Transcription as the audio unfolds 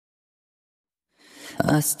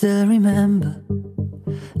I still remember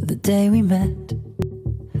the day we met.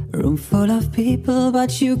 A room full of people,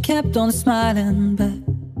 but you kept on smiling back.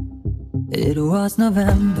 It was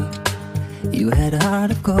November, you had a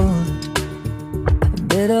heart of gold. A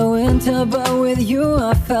bitter winter, but with you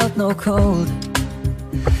I felt no cold.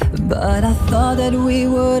 But I thought that we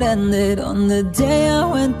would end it on the day I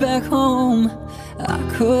went back home. I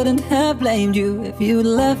couldn't have blamed you if you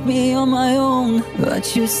left me on my own.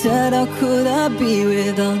 But you said, how could I be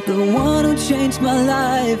without the one who changed my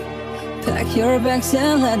life? Pack your bags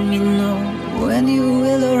and let me know when you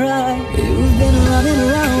will arrive. You've been running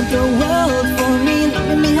around the world for me,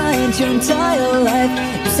 leaving behind your entire life.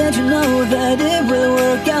 You said you know that it will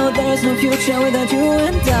work out, there's no future without you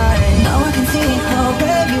and I. Now I can see how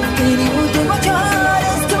brave you've been. You did what your heart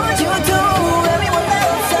has told you to. Everyone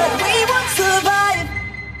else said we won't survive.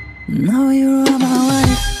 Now you're on my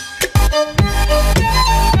life.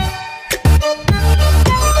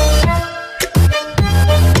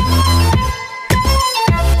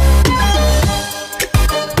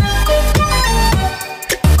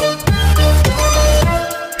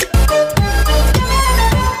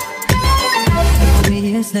 3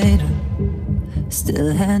 years later,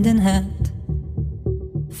 still hand in hand.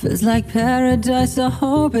 Feels like paradise, I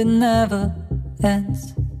hope it never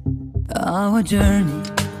ends. Our journey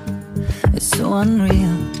is so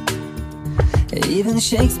unreal. Even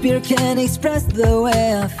Shakespeare can't express the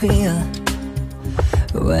way I feel.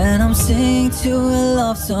 When I'm singing to a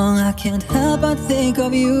love song, I can't help but think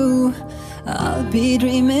of you. I'll be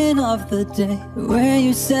dreaming of the day where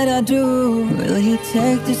you said I do. Will you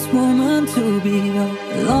take this woman to be your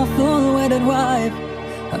lawful wedded wife?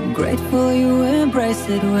 I'm grateful you embraced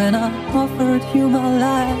it when I offered you my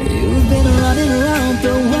life. You've been running around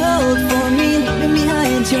the world for me, leaving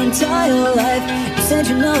behind your entire life. You said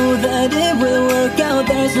you know that it will work out,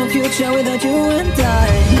 there's no future without you and I.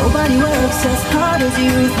 Nobody works as hard as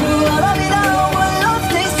you. Through all of it all, our love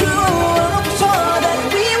stays true. I'm for sure that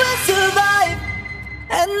we will survive.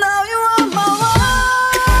 And now you are my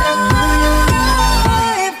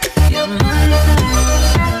wife. You're my life.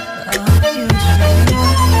 Our future.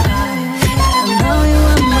 And now you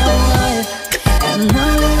are my wife. And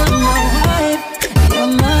now you are my wife.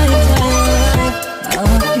 You're my life.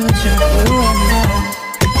 Our future, you and I.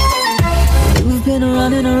 You've been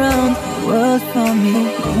running around the world for me,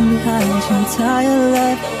 leaving behind your entire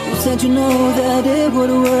life. You said you know that it would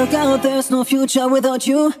work out, there's no future without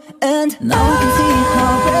you. And now I can see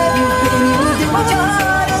how brave you've been. You did what your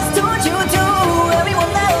heart has told you to.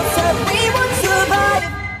 Everyone else said we would survive.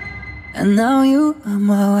 And now you are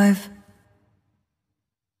my wife.